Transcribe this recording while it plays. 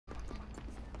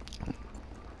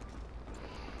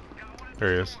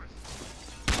There he is.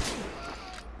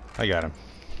 I got him.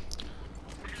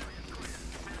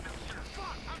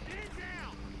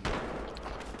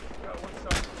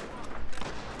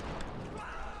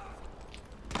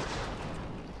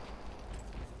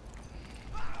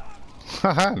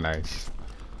 Haha, nice.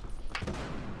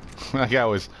 That guy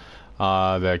was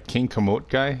the King Komoot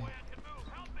guy.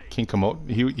 King Komoot.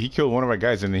 He killed one of our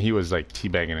guys and then he was like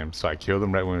teabagging him. So I killed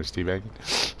him right when he was teabagging.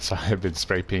 So I've been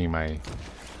spray painting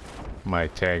my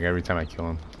tag every time I kill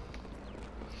him.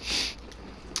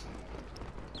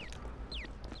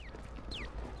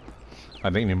 I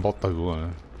think in both the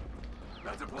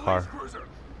car.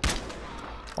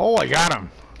 Oh, I got him.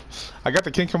 I got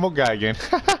the King Komoot guy again.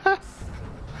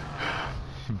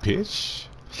 Bitch.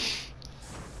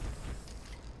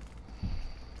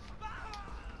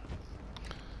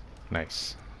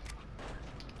 Nice.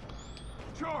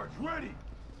 Charge ready.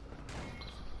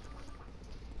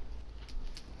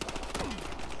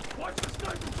 Watch the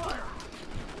sniper fire.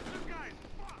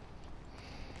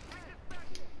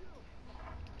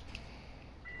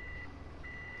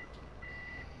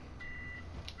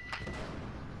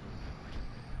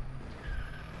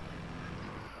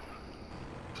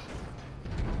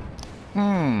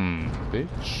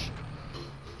 Bitch.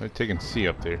 They're taking C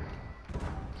up there.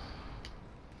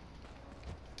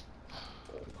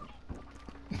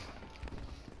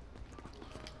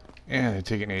 And they're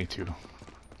taking A too.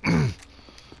 You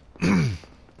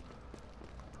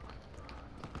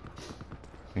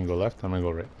can go left, I'm gonna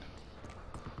go right.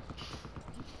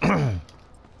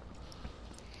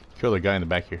 Kill the guy in the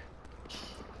back here.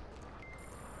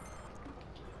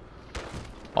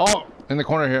 Oh! In the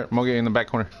corner here, Moge, in the back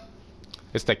corner.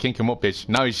 It's that King Komoot bitch.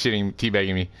 Now he's shitting,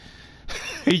 teabagging me.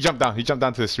 He jumped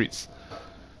down to the streets.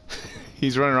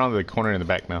 He's running around the corner in the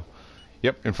back now.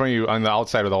 Yep, in front of you, on the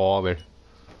outside of the wall there.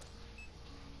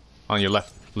 On your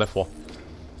left wall.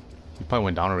 He probably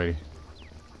went down already.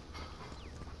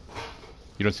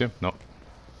 You don't see him? No.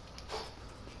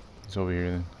 He's over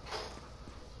here then.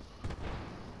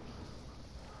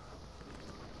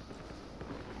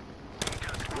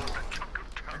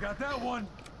 I got that one.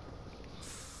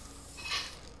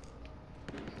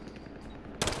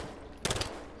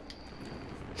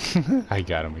 I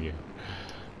got him again.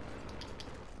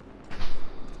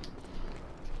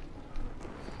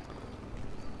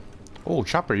 Oh,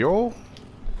 chopper, yo!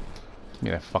 Give me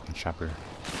that fucking chopper.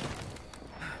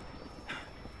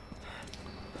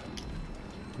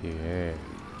 Yeah.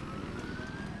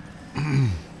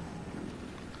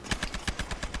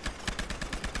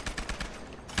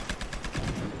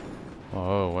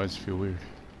 Oh, why does it feel weird?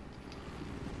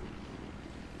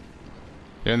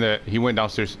 And he went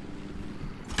downstairs.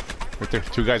 Right there,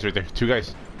 two guys right there. Two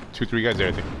guys. 2-3 guys there,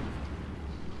 I think.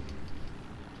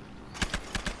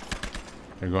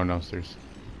 They're going downstairs.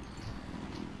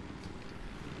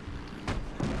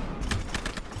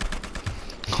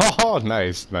 Oh,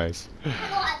 nice, nice. And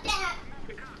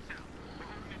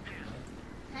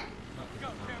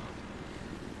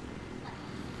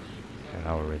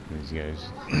now we're raping these guys.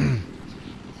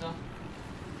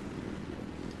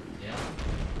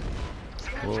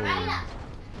 Whoa.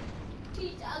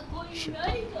 Shit.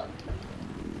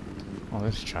 Oh,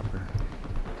 that's chopper.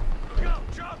 Go,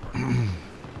 chopper.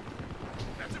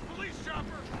 That's a police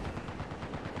chopper.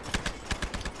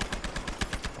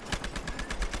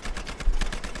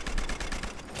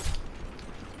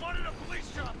 Wanted a police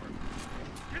chopper.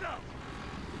 Get out.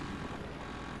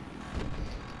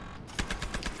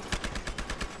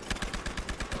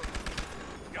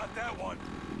 Got that one.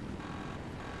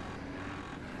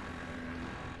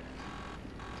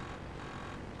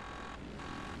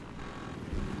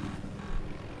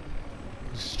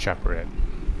 Chopper at.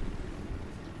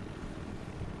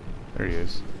 There he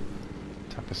is.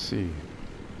 Top of C.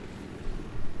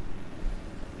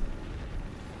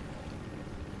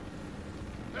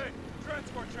 Hey,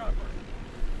 transport chopper.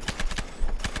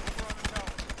 We're on the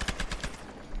tower.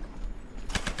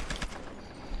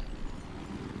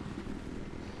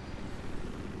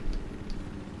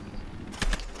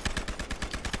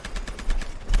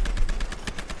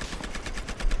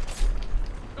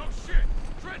 Oh shit!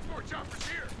 Transport chopper's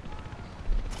here.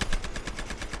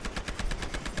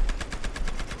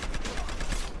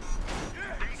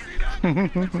 I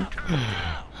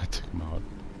took him out.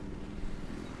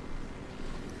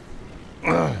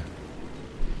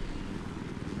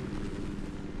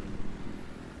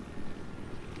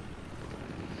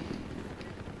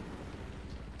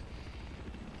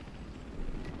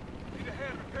 Need a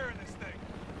hand repairing this thing.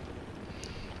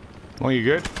 Oh, you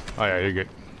good? Oh yeah, you're good.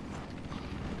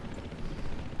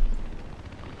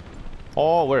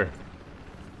 Oh, where?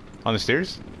 On the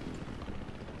stairs?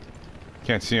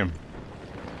 Can't see him.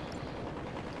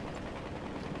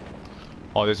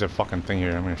 Oh, there's a fucking thing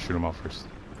here. I'm gonna shoot him out first.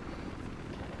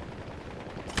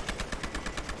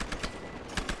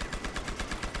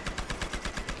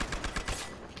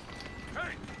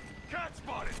 Hey, cat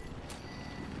spotted.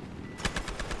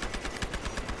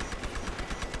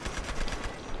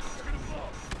 It's gonna blow.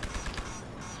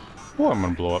 Oh, I'm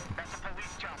gonna blow up. That's a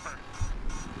police chopper.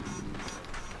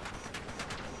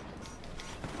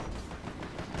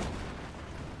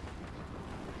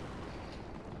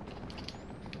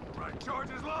 Right, charge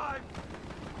is live.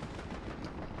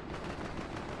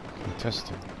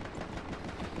 Contested.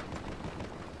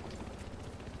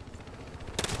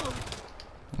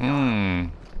 Hmm.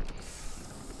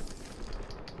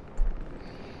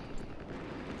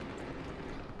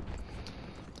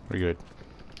 We're good.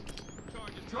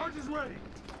 Charge is ready.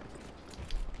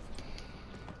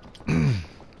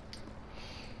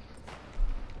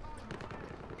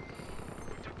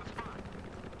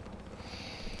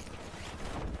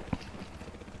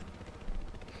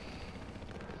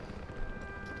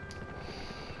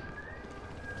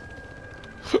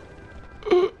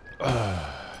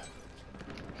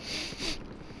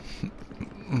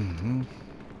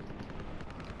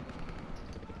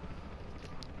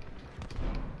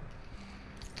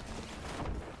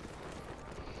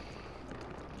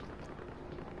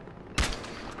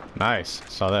 Nice.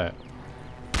 Saw that.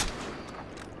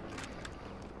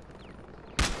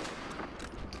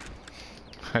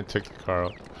 I took the car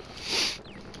out.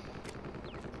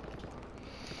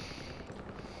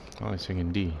 Oh, he's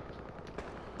taking D.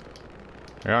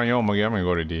 Yeah, I'm gonna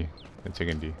go to D. I'm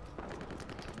taking D.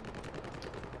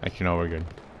 Actually, no, we're good.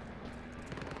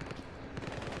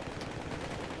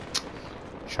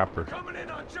 Chopper. Coming in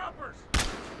on choppers.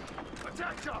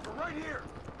 Attack chopper right here.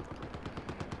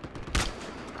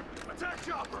 Attack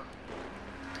chopper.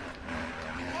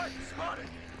 Bike spotted.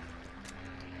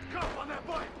 Cop on that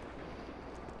bike.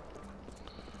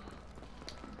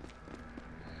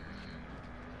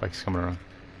 Bike's coming around.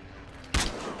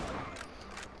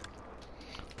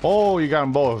 Oh, you got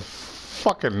them both.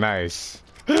 Fucking nice.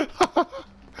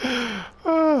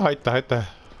 Hide the.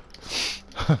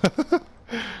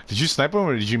 Did you snipe them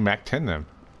or did you Mac 10 them?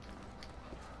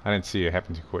 I didn't see it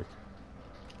happen too quick.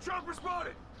 Chopper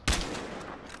spotted.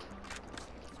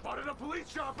 Spotted a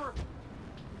police chopper.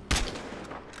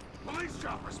 Police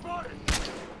chopper spotted.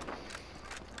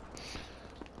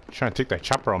 Trying to take that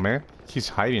chopper out, man. He's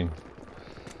hiding.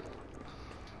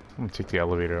 I'm gonna take the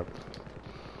elevator up.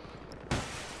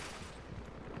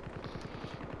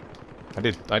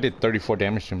 I did 34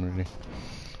 damage to him already.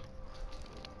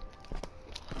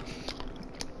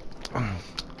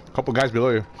 Couple guys below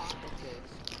you.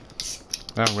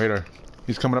 Radar.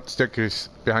 He's coming up the staircase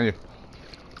behind you.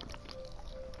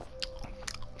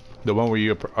 The one where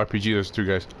you RPG, those two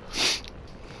guys.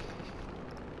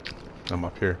 I'm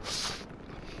up here.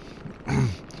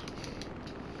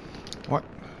 What?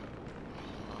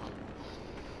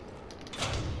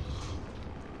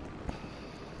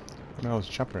 Where the hell is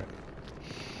Chopper at?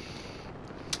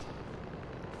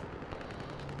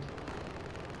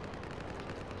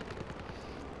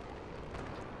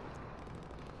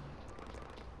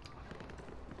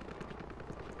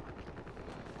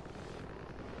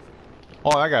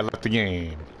 Oh, that guy left the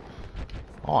game.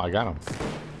 Oh, I got him.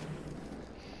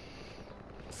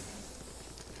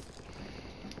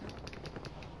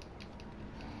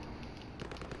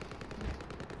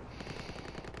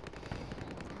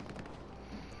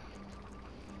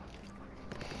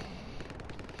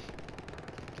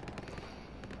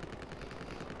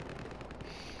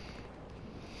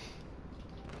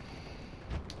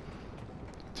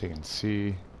 Taking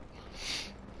C.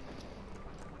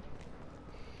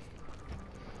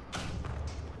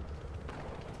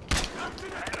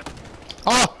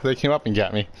 Oh, they came up and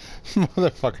got me.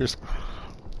 Motherfuckers.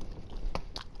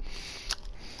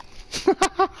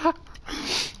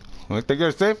 When they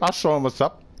get safe, I'll show them what's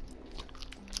up.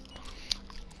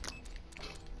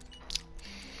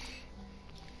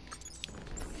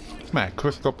 Man,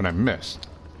 quick open, I missed.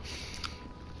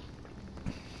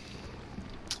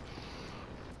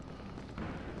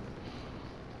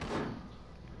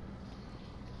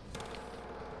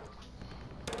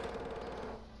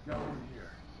 Got one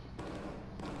here.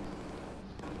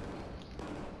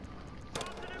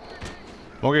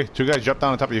 Okay, two guys jumped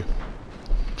down on top of you.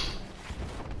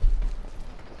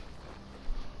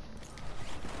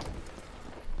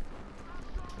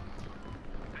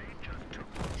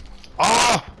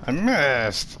 Oh, I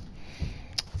missed.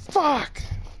 Fuck.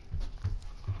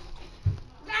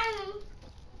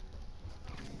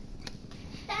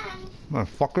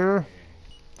 Motherfucker.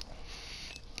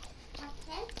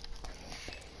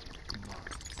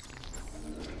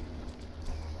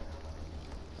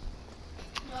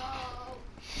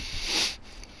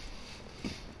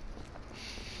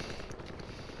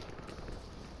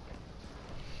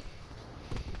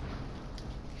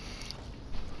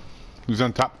 Who's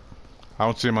on top? I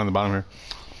don't see him on the bottom here.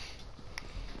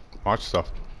 Watch stuff.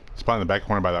 He's probably in the back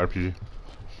corner by the RPG.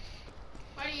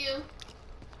 Where are you?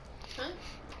 Huh?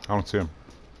 I don't see him.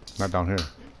 Not down here.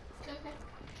 Okay.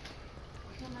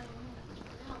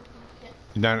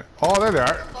 Down. Oh, there they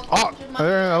are. Oh,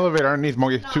 they're in the elevator underneath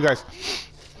Mogi. Two guys.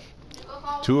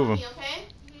 Two of them. Okay?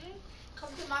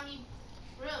 Come to mommy's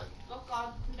room. Go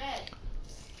on bed.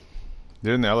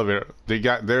 They're in the elevator.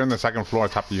 They're in the second floor,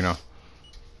 top of you now.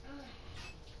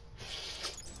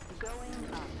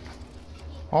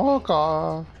 Oh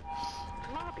god.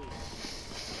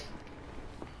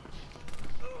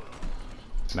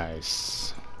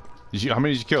 Nice. How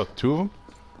many did you kill? 2 of them?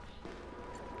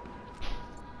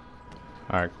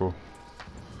 Alright, cool.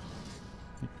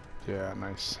 Yeah,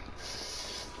 nice.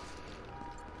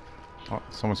 Oh,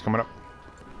 someone's coming up.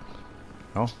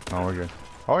 No? No, we're good.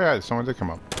 Oh yeah, someone did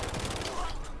come up.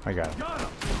 I got him.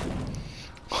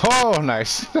 Oh,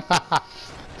 nice.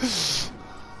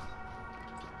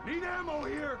 Need ammo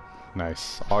here.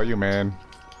 Nice. All you, man.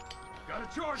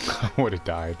 Got a charge. I would have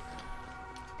died.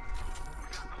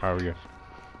 Alright, we good.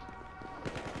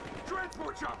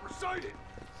 Transport chopper sighted.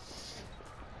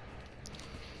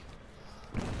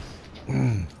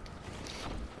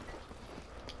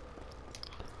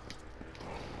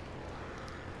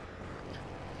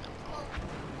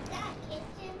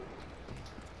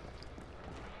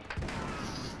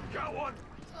 Got one.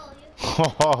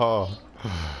 Oh,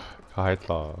 I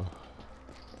thought.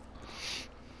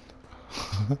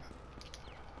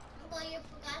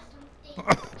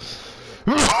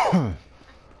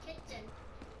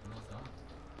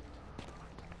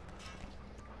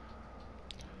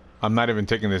 I'm not even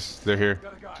taking this. They're here.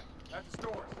 Got a guy at the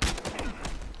store.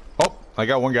 Oh, I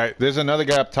got one guy. There's another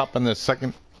guy up top on the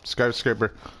second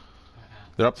skyscraper.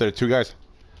 They're up there, 2 guys.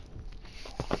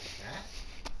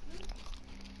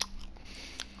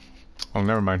 Oh,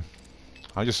 never mind.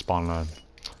 I just spawned on.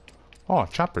 Oh,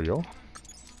 chopper, yo.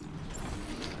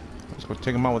 Let's go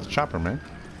take him out with the chopper, man.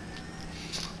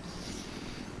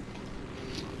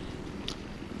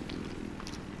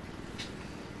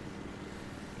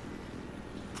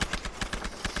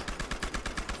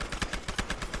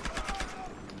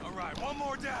 All right, one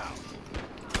more down.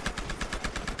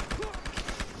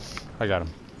 I got him.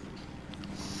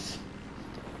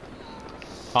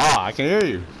 Ah, I can hear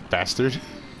you, bastard.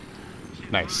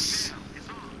 Nice.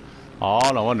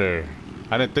 Oh, no wonder.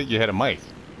 I didn't think you had a mic.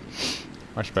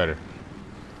 Much better.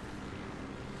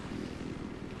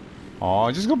 Oh,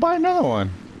 just go buy another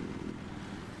one.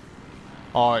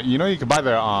 Oh, you know you can buy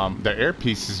the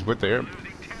earpieces with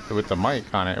the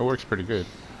mic on it. It works pretty good.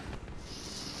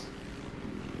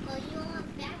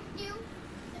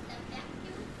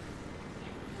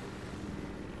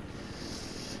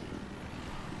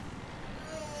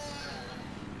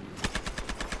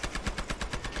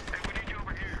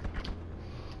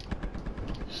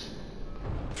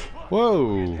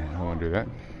 Whoa! I don't want to do that.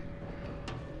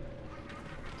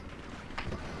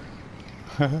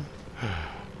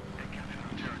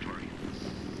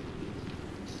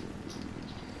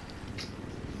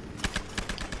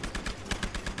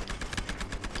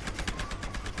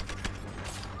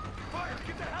 Fire!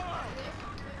 Get the hell out!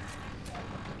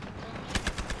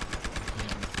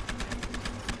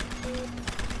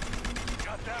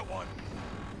 Got that one.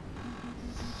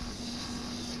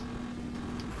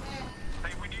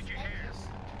 Hey, we need you here.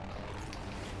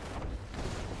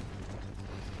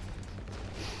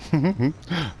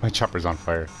 My chopper's on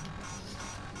fire.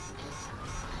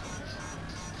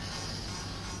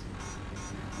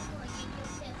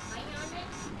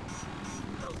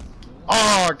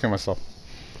 Oh, I killed myself.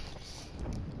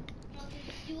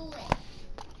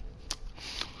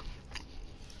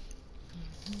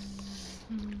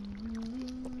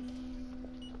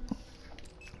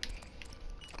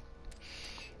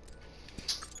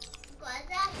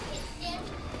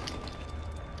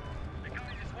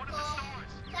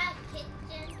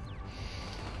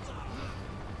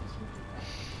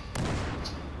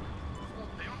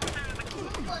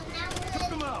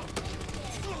 Come out.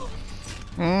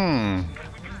 Mmm.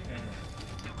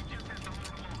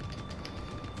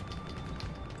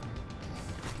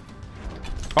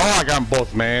 Oh, I got them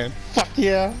both, man. Fuck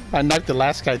yeah. I knifed the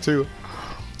last guy, too.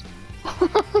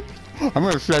 I'm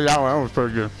gonna say that one. That was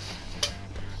pretty good.